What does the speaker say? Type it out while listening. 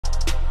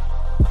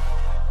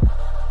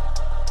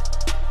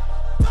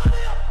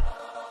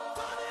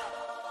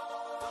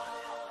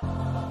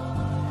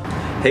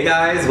Hey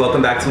guys,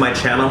 welcome back to my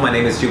channel. My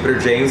name is Jupiter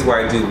James,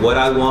 where I do what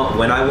I want,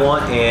 when I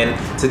want,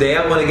 and today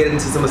I want to get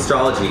into some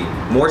astrology,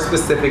 more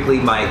specifically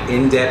my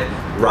in-depth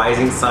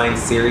rising sign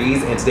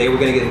series, and today we're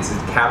going to get into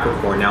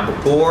Capricorn. Now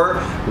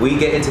before we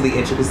get into the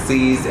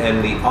intricacies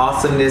and the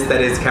awesomeness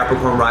that is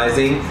Capricorn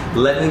rising,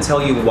 let me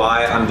tell you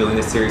why I'm doing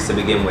this series to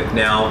begin with.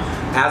 Now,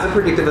 as a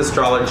predictive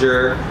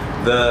astrologer,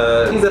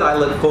 the things that I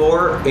look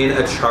for in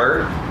a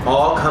chart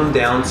all come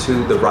down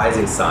to the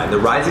rising sign. The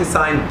rising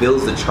sign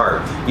builds the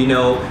chart. You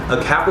know,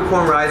 a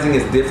Capricorn rising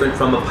is different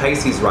from a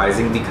Pisces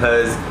rising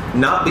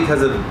not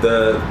because of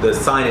the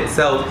sign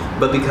itself,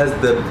 but because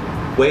the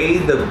way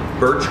the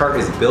birth chart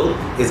is built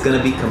is going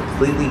to be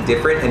completely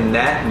different, and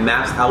that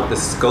maps out the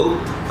scope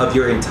of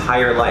your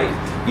entire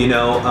life. You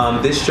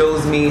know, this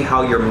shows me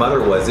how your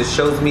mother was. This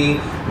shows me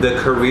the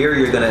career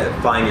you're going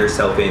to find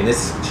yourself in.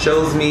 This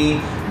shows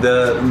me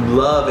the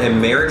love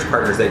and marriage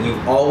partners that you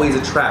always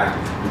attract,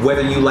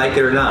 whether you like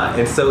it or not.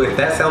 And so if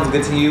that sounds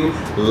good to you,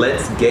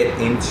 let's get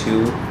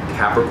into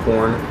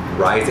Capricorn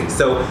rising.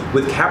 So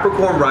with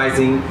Capricorn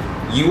rising,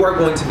 you are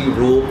going to be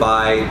ruled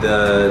by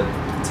the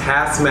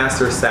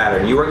taskmaster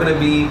Saturn. You are going to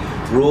be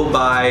ruled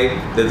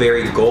by the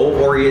very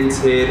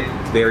goal-oriented,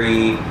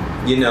 very,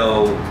 you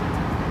know,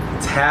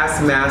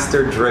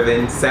 taskmaster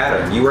driven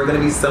Saturn. You are going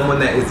to be someone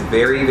that is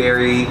very,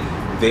 very,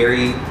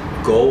 very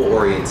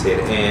goal-oriented,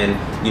 and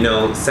you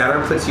know,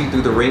 Saturn puts you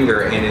through the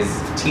ringer and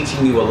is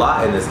teaching you a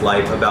lot in this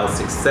life about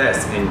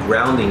success and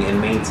grounding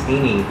and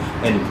maintaining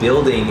and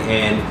building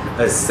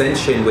and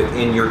ascension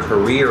within your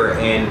career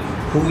and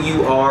who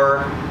you are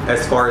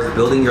as far as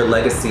building your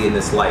legacy in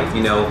this life.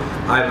 You know,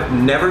 I've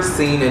never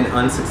seen an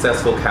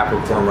unsuccessful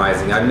Capricorn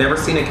rising. I've never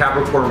seen a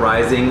Capricorn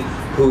rising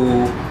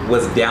who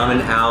was down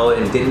and out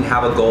and didn't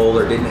have a goal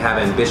or didn't have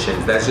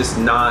ambitions. That's just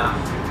not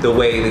the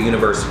way the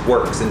universe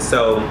works. And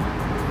so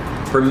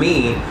for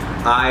me,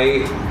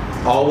 I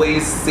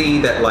always see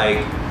that,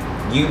 like,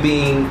 you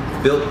being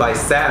built by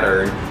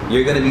Saturn,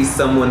 you're going to be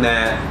someone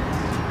that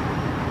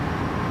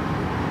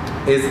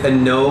is a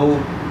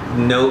no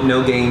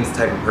games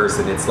type of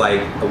person. It's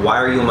like, why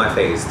are you in my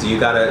face? Do you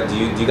got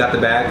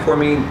the bag for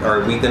me? Are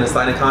we going to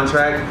sign a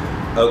contract?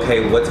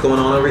 Okay, what's going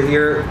on over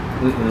here?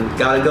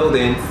 Gotta go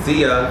then,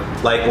 see ya.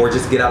 Like, or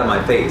just get out of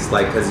my face,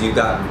 like, because you've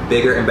got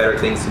bigger and better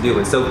things to do.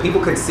 And so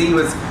people could see you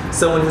as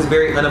someone who's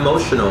very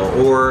unemotional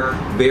or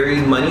very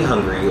money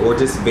hungry or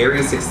just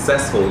very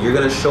successful. You're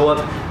gonna show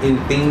up in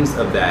themes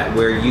of that,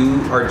 where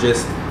you are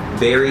just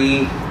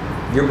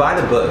you're by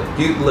the book.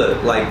 You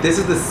look like, this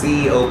is the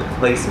CEO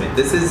placement.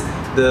 This is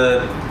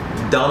the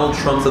Donald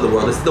Trumps of the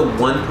world. This is the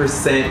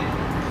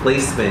 1%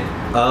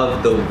 placement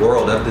of the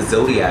world, of the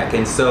zodiac.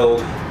 And so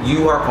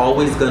you are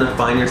always going to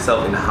find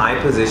yourself in high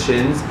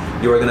positions.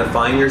 You are going to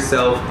find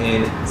yourself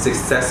in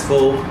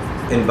successful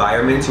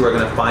environments. You are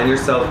going to find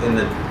yourself in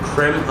the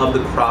creme of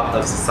the crop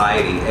of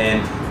society.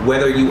 And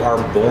whether you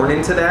are born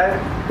into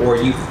that or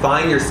you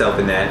find yourself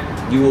in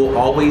that, you will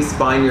always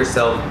find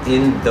yourself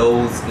in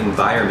those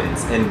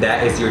environments. And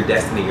that is your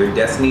destiny. Your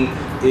destiny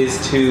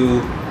is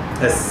to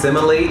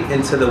assimilate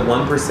into the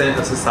 1%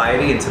 of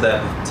society, into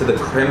the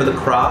creme of the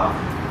crop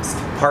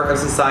part of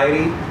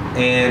society,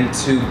 and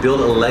to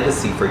build a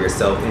legacy for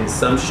yourself in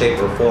some shape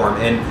or form.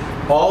 And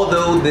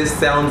although this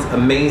sounds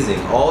amazing,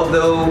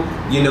 although,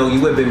 you know,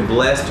 you have been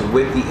blessed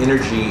with the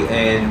energy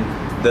and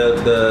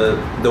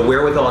the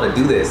wherewithal to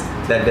do this,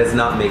 that does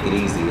not make it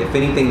easy. If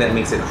anything, that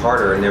makes it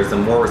harder, and there's a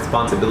more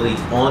responsibility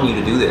on you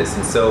to do this.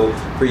 And so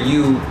for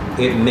you,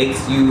 it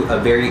makes you a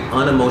very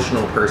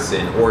unemotional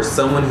person, or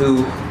someone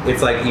who,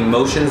 it's like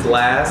emotions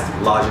last,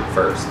 logic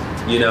first,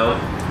 you know?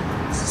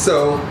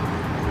 So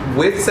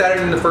with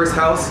Saturn in the first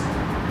house,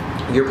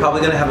 you're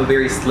probably going to have a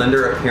very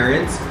slender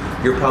appearance.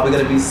 You're probably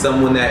going to be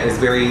someone that is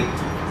very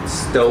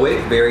stoic,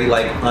 very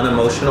like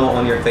unemotional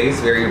on your face,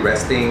 very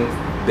resting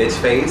bitch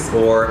face,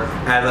 or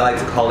as I like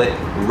to call it,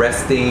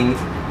 resting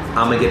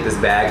I'm gonna get this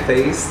bag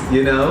face,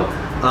 you know?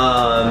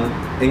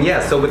 And yeah,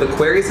 so with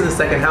Aquarius in the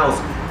second house,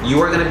 you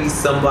are gonna be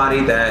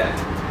somebody that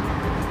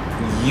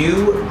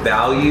you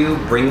value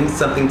bringing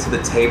something to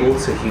the table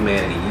to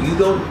humanity. You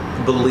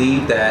don't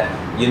believe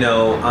that, you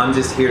know, I'm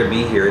just here to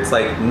be here. It's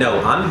like, no,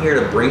 I'm here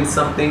to bring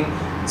something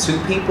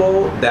to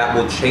people that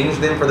will change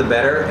them for the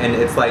better. And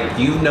it's like,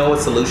 you know, a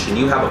solution.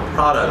 You have a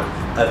product,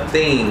 a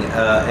thing,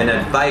 an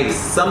advice,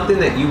 something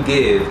that you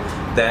give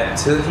that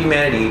to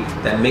humanity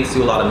that makes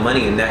you a lot of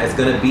money, and that is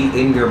going to be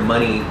in your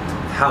money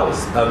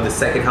house of the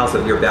second house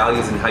of your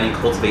values, and how you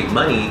cultivate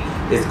money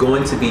is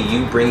going to be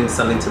you bringing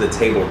something to the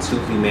table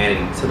to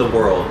humanity, to the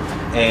world.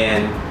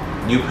 And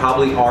you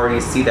probably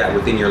already see that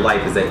within your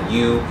life, is that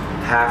you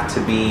have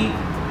to be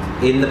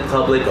in the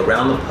public,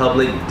 around the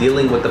public,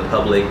 dealing with the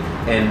public,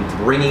 and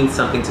bringing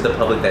something to the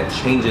public that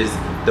changes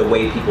the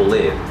way people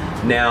live.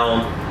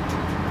 Now,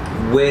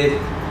 with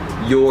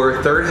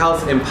your third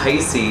house in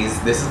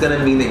Pisces, this is going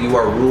to mean that you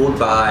are ruled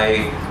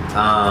by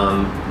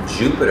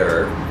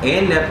Jupiter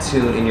and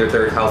Neptune in your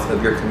third house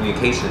of your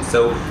communication.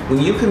 So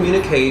when you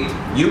communicate,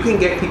 you can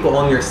get people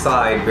on your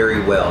side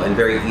very well and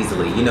very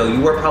easily. You know,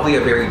 you are probably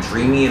a very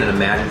dreamy and an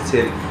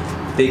imaginative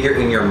figure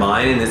in your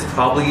mind, and this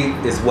probably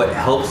is what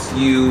helps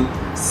you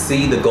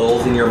see the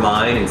goals in your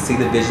mind and see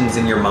the visions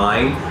in your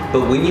mind.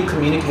 But when you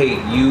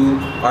communicate, you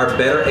are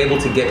better able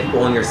to get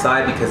people on your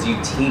side because you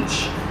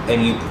teach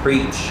and you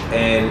preach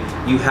and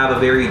you have a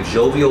very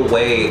jovial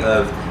way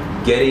of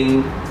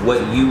getting what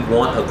you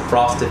want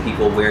across to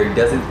people, where it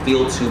doesn't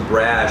feel too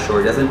brash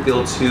or it doesn't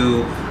feel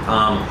too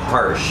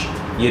harsh.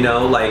 You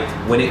know, like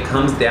when it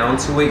comes down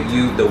to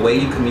it, the way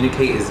you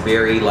communicate is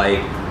very like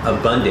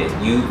abundant.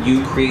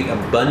 You create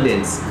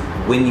abundance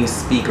when you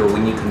speak or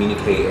when you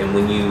communicate and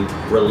when you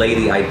relay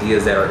the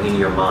ideas that are in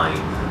your mind.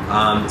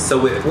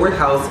 So with 4th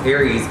house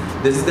Aries,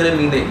 this is going to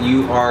mean that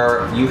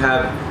you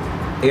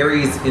have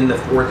Aries in the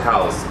 4th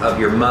house of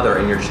your mother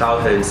and your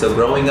childhood. And so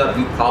growing up,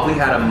 you probably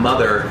had a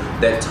mother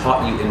that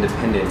taught you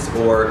independence,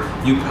 or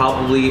you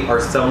probably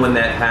are someone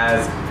that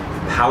has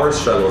power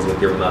struggles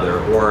with your mother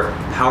or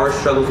power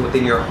struggles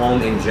within your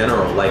home in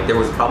general. Like there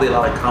was probably a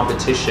lot of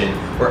competition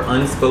or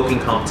unspoken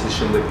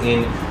competition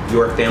within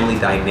your family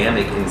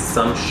dynamic in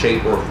some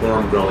shape or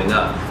form growing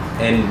up.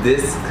 And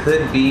this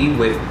could be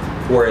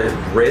for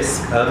a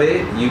risk of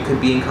it, you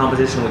could be in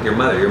competition with your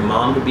mother. Your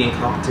mom could be in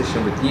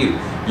competition with you.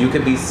 You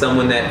could be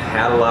someone that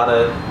had a lot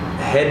of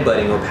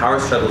headbutting or power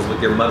struggles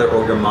with your mother,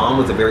 or your mom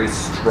was a very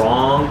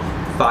strong,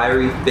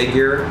 fiery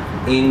figure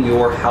in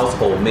your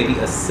household, maybe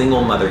a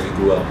single mother you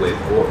grew up with.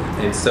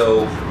 And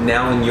so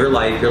now in your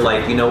life, you're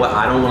like, you know what,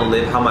 I don't want to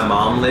live how my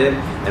mom lived,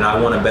 and I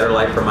want a better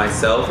life for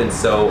myself, and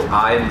so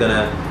I'm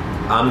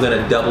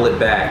gonna double it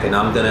back, and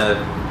I'm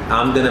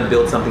gonna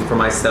build something for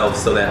myself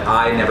so that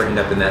I never end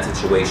up in that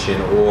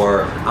situation,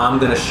 or I'm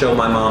gonna show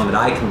my mom that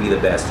I can be the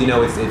best. You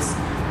know, it's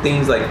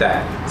things like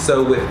that.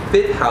 So with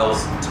 5th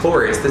house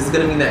Taurus, this is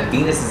gonna mean that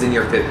Venus is in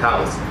your 5th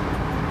house.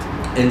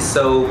 And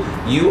so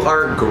you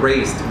are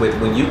graced with,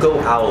 when you go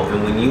out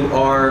and when you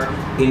are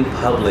in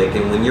public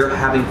and when you're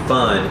having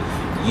fun,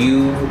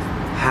 you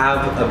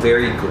have a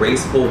very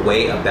graceful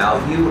way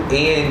about you,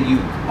 and you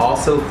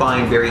also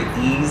find very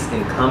ease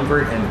and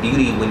comfort and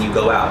beauty when you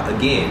go out.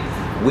 Again,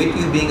 with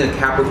you being a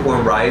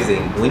Capricorn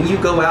rising, when you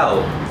go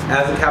out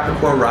as a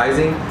Capricorn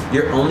rising,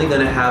 you're only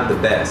gonna have the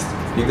best.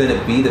 You're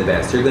gonna be the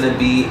best. You're gonna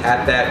be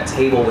at that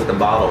table with the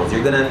bottles.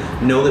 You're gonna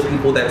know the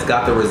people that's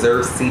got the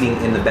reserved seating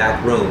in the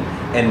back room.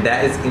 And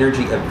that is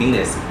energy of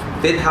Venus.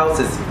 5th house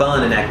is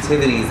fun and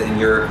activities and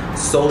your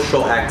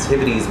social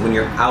activities when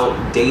you're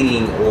out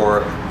dating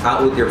or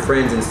out with your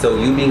friends. And so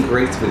you being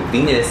graced with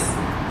Venus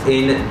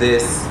in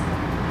this,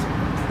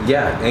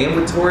 yeah, and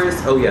with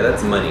Taurus, oh yeah,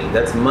 that's money.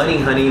 That's money,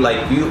 honey.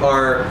 Like you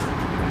are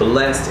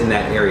blessed in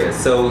that area.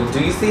 So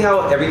do you see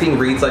how everything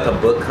reads like a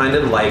book, kind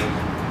of like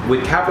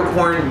with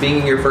Capricorn being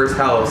in your 1st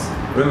house?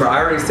 Remember, I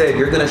already said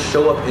you're gonna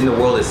show up in the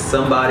world as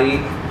somebody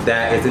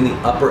that is in the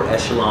upper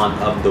echelon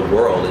of the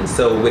world. And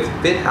so with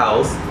 5th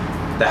house,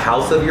 the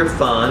house of your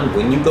fun,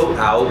 when you go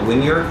out,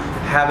 when you're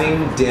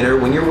having dinner,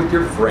 when you're with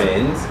your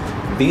friends,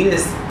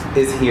 Venus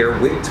is here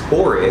with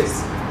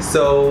Taurus.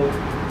 So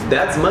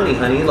that's money,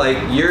 honey. Like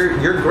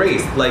you're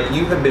graced. Like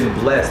you have been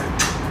blessed,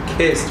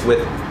 kissed with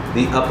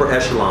the upper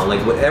echelon.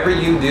 Like whatever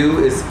you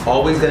do is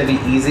always going to be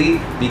easy,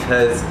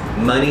 because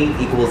money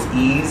equals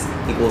ease,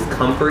 equals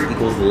comfort,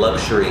 equals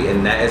luxury,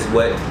 and that is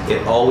what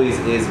it always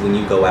is when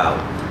you go out.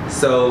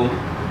 So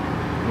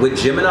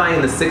with Gemini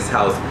in the 6th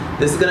house,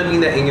 this is going to mean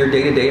that in your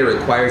day-to-day it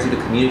requires you to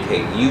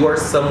communicate. You are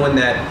someone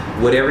that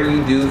whatever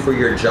you do for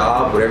your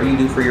job, whatever you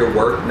do for your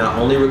work, not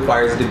only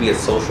requires you to be a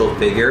social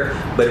figure,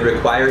 but it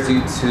requires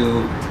you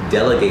to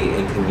delegate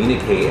and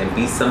communicate and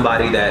be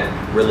somebody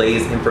that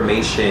relays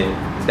information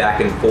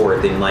back and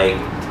forth. And like,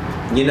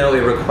 you know,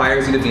 it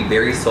requires you to be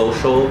very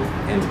social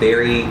and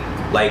very,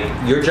 like,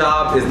 your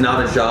job is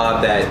not a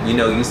job that, you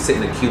know, you sit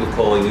in a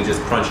cubicle and you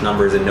just crunch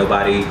numbers and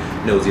nobody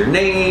knows your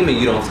name and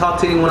you don't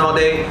talk to anyone all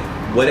day.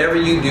 Whatever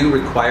you do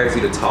requires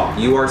you to talk.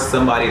 You are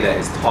somebody that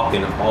is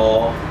talking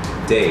all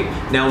day.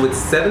 Now with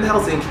 7th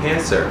house in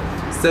Cancer,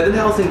 7th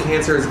house in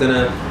Cancer is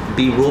gonna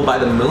be ruled by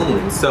the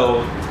moon.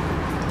 So,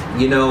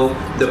 you know,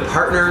 the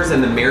partners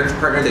and the marriage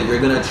partner that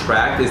you're gonna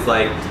attract is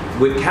like,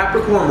 with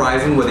Capricorn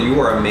rising, whether you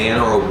are a man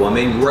or a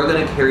woman, you are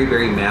going to carry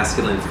very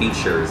masculine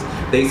features.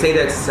 They say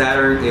that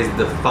Saturn is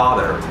the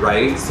father,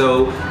 right?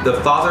 So the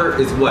father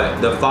is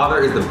what? The father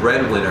is the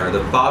breadwinner.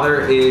 The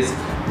father is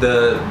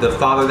the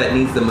father that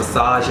needs the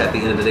massage at the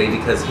end of the day,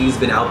 because he's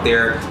been out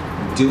there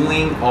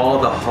doing all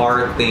the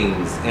hard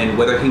things, and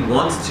whether he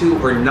wants to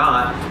or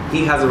not,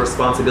 he has a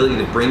responsibility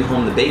to bring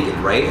home the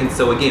bacon, right? And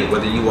so again,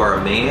 whether you are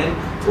a man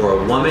or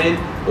a woman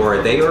or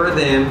a they or a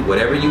them,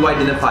 whatever you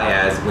identify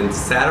as, when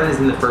Saturn is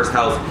in the 1st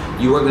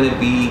house, you are going to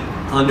be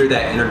under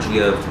that energy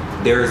of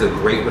there is a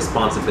great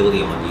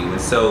responsibility on you.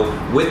 And so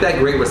with that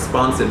great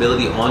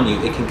responsibility on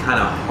you, it can kind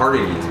of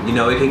harden you. You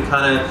know, it can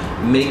kind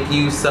of make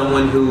you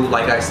someone who,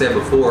 like I said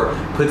before,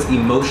 puts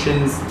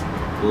emotions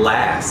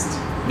last,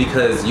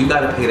 because you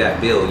got to pay that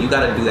bill, you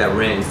got to do that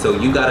rent, so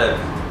you got to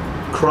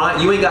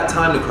cry. You ain't got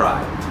time to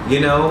cry, you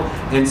know?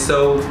 And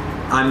so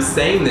I'm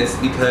saying this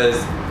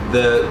because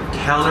the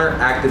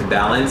counteractive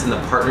balance and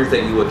the partners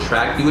that you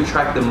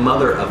attract the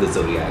mother of the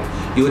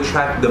zodiac. You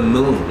attract the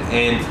moon,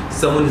 and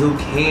someone who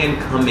can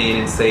come in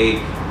and say,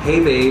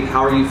 hey babe,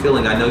 how are you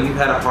feeling? I know you've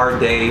had a hard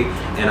day,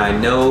 and I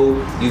know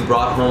you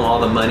brought home all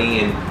the money,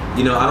 and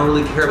you know, I don't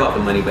really care about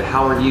the money, but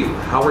how are you?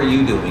 How are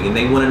you doing? And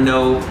they want to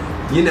know,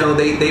 you know,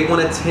 they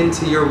want to tend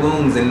to your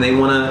wounds, and they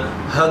want to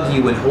hug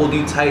you and hold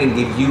you tight and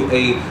give you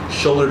a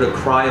shoulder to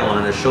cry on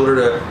and a shoulder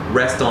to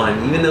rest on.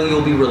 And even though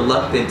you'll be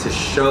reluctant to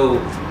show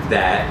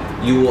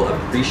that, you will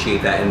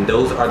appreciate that. And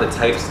those are the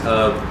types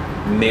of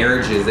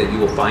marriages that you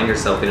will find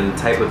yourself in, and the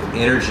type of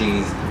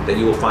energies that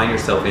you will find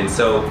yourself in.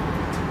 So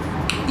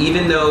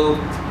even though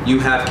you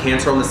have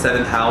Cancer on the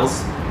 7th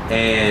house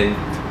and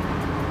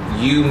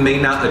you may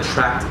not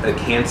attract a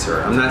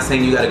Cancer, I'm not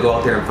saying you got to go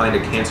out there and find a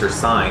Cancer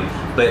sign,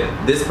 but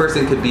this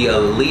person could be a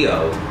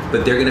Leo,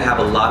 but they're gonna have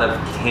a lot of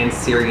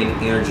Cancerian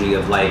energy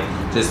of like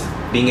just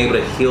being able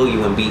to heal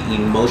you and be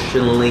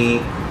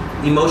emotionally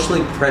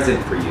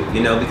present for you,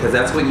 you know, because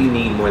that's what you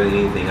need more than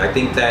anything. I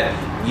think that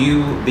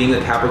you being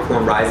a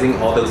Capricorn rising,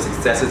 although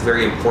success is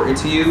very important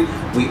to you,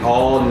 we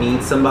all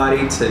need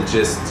somebody to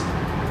just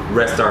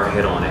rest our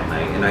head on at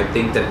night. And I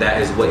think that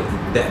that is what,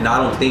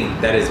 I don't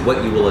think that is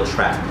what you will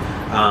attract.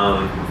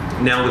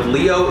 Now with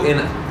Leo in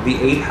the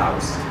 8th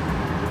house,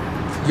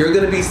 you're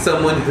gonna be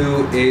someone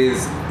who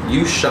is,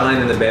 you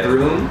shine in the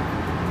bedroom,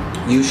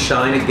 you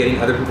shine at getting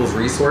other people's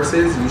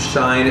resources, you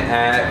shine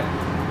at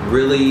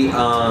really,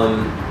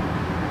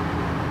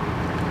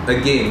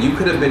 again, you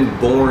could have been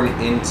born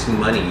into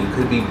money, you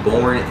could be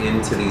born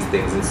into these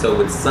things. And so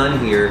with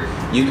Sun here,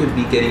 you could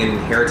be getting an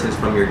inheritance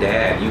from your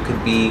dad. You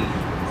could be,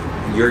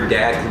 your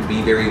dad could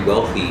be very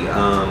wealthy,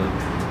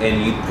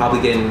 and you'd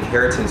probably get an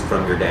inheritance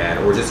from your dad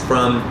or just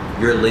from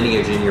your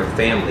lineage and your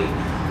family.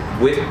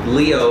 With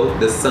Leo,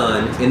 the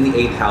Sun, in the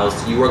 8th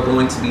house, you are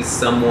going to be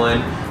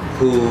someone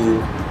who,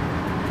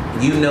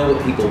 you know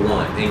what people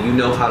want and you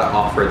know how to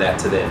offer that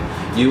to them.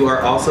 You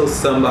are also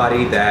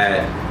somebody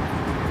that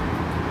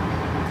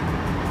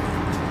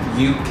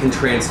you can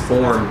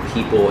transform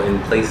people in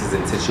places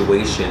and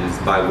situations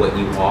by what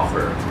you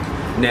offer.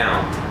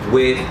 Now,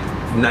 with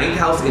 9th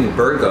house in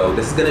Virgo,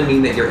 this is going to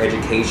mean that your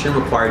education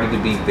required you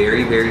to be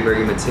very, very,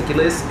 very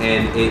meticulous,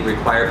 and it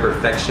required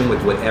perfection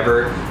with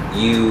whatever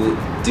you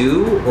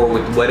do or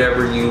with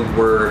whatever you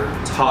were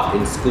taught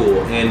in school.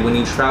 And when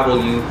you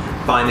travel, you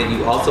find that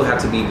you also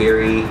have to be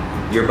very,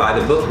 you're by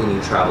the book when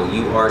you travel.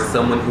 You are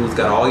someone who's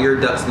got all your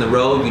ducks in the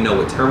row. You know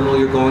what terminal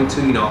you're going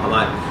to, you know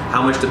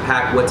how much to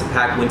pack, what to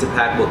pack, when to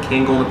pack, what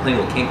can go on the plane,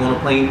 what can't go on the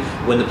plane,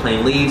 when the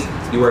plane leaves.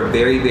 You are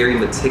very, very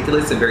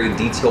meticulous and very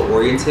detail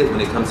oriented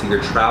when it comes to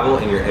your travel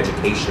and your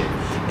education.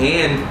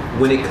 And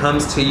when it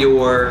comes to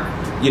your,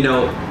 you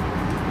know,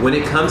 when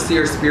it comes to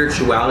your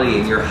spirituality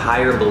and your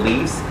higher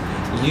beliefs,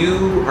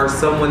 you are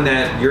someone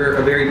that, you're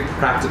a very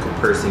practical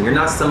person. You're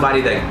not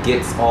somebody that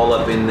gets all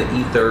up in the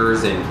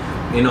ethers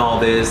and in all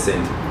this,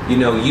 and you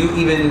know, you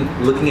even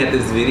looking at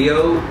this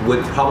video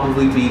would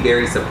probably be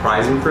very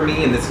surprising for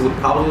me, and this would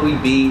probably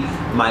be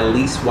my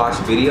least watched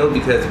video,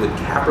 because with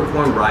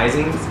Capricorn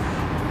risings,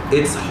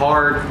 it's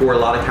hard for a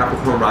lot of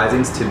Capricorn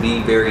risings to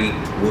be very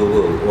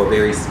woo-woo or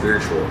very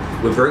spiritual.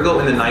 With Virgo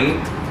in the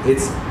 9th,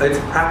 it's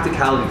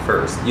practicality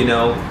first, you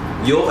know.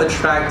 You'll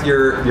attract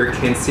your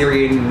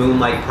Cancerian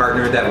moonlight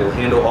partner that will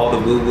handle all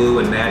the woo-woo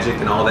and magic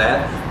and all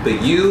that,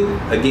 but you,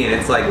 again,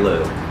 it's like,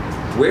 look,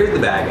 where's the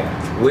bag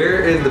at?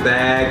 Where is the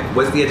bag?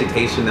 What's the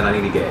education that I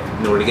need to get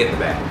in order to get the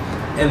bag?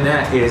 And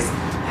that is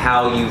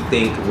how you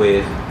think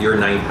with your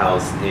 9th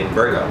house in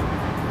Virgo.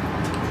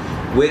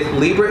 With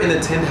Libra in the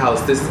 10th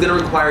house, this is going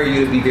to require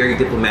you to be very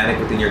diplomatic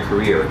within your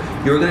career.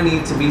 You're going to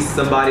need to be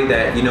somebody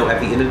that, you know, at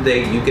the end of the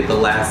day, you get the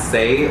last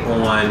say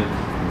on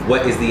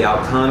what is the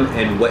outcome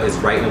and what is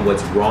right and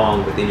what's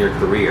wrong within your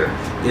career.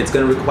 It's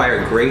going to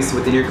require grace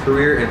within your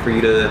career, and for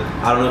you to,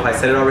 I don't know if I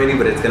said it already,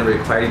 but it's going to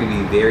require you to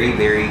be very,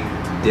 very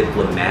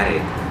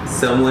diplomatic.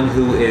 Someone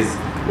who is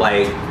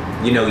like,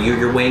 you know,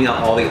 you're weighing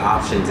out all the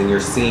options and you're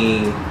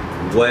seeing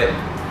what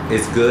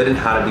is good and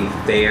how to be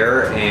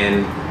fair.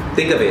 And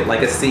think of it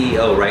like a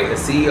CEO, right? A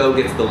CEO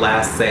gets the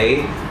last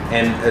say,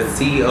 and a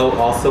CEO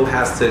also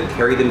has to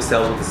carry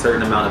themselves with a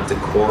certain amount of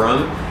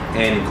decorum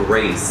and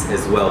grace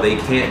as well. They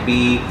can't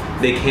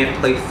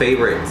play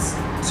favorites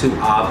too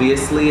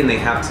obviously, and they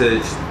have to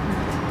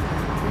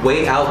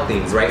weigh out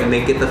things, right? And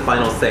they get the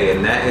final say,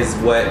 and that is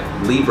what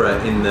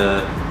Libra in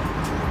the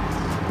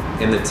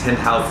 10th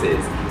house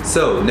is.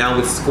 So now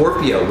with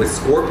Scorpio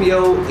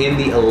in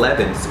the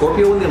 11th,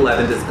 Scorpio in the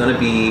 11th is going to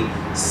be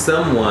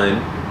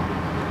someone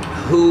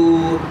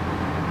who,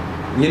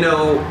 you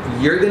know,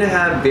 you're going to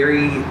have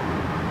very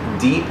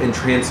deep and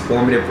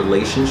transformative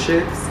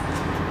relationships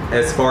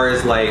as far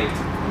as like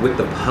with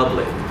the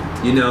public.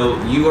 You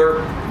know, you are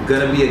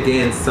going to be,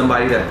 again,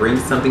 somebody that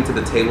brings something to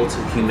the table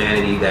to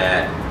humanity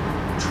that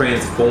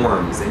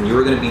transforms, and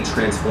you're going to be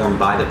transformed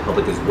by the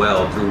public as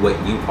well through what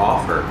you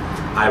offer,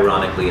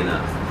 ironically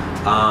enough.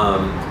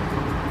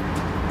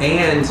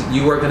 And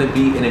you are going to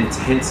be an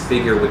intense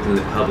figure within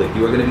the public.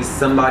 You are going to be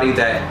somebody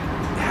that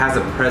has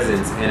a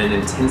presence and an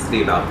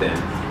intensity about them.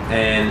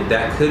 And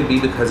that could be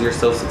because you're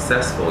so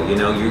successful. You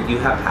know, you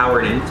have power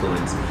and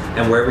influence.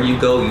 And wherever you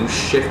go, you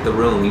shift the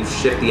room, you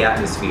shift the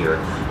atmosphere.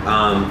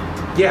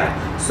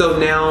 Yeah, so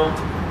now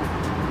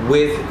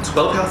with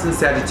 12th house in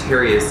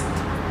Sagittarius,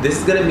 this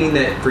is gonna mean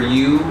that for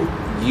you,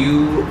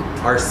 you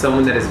are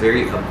someone that is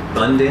very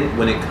abundant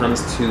when it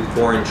comes to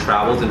foreign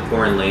travels and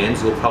foreign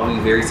lands. You'll probably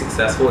be very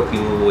successful if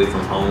you move away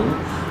from home.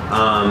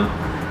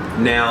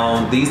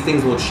 Now, these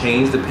things will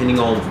change depending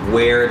on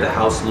where the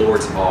house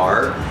lords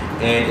are.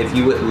 And if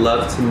you would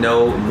love to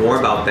know more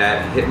about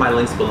that, hit my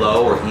links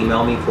below or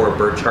email me for a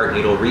birth chart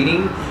natal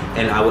reading,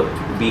 and I would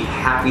be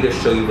happy to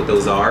show you what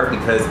those are,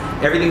 because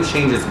everything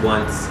changes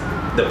once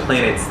the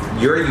planets,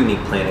 your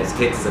unique planets,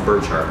 hits a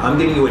birth chart. I'm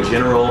giving you a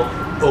general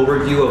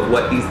overview of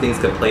what these things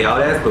could play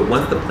out as, but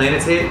once the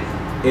planets hit,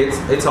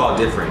 it's all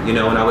different, you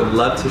know, and I would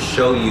love to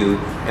show you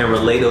and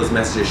relay those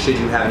messages should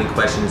you have any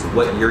questions,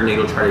 what your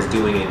natal chart is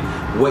doing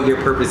and what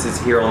your purpose is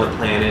here on the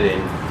planet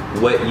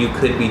and what you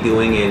could be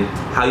doing and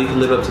how you can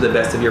live up to the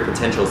best of your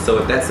potential. So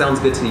if that sounds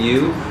good to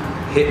you,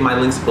 hit my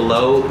links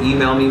below,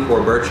 email me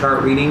for a birth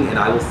chart reading, and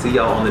I will see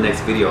y'all on the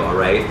next video, all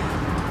right?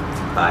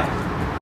 Bye.